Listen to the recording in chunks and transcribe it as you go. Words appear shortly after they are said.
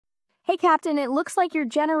Hey, Captain, it looks like your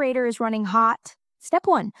generator is running hot. Step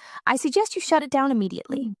 1. I suggest you shut it down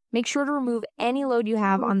immediately. Make sure to remove any load you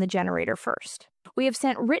have on the generator first. We have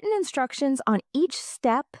sent written instructions on each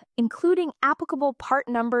step, including applicable part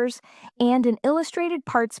numbers and an illustrated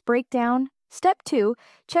parts breakdown. Step 2.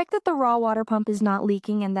 Check that the raw water pump is not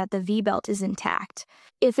leaking and that the V-belt is intact.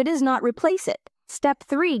 If it is not, replace it. Step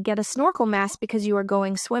 3. Get a snorkel mask because you are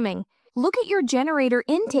going swimming. Look at your generator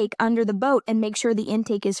intake under the boat and make sure the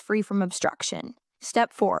intake is free from obstruction.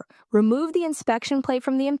 Step 4. Remove the inspection plate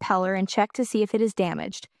from the impeller and check to see if it is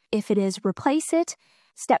damaged. If it is, replace it.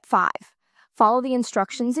 Step 5. Follow the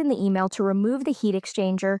instructions in the email to remove the heat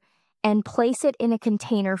exchanger and place it in a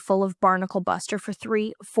container full of barnacle buster for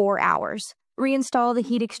 3-4 hours. Reinstall the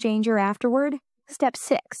heat exchanger afterward. Step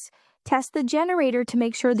 6. Test the generator to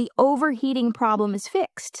make sure the overheating problem is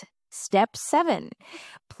fixed. Step 7.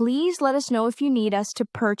 Please let us know if you need us to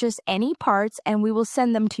purchase any parts and we will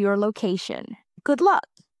send them to your location. Good luck!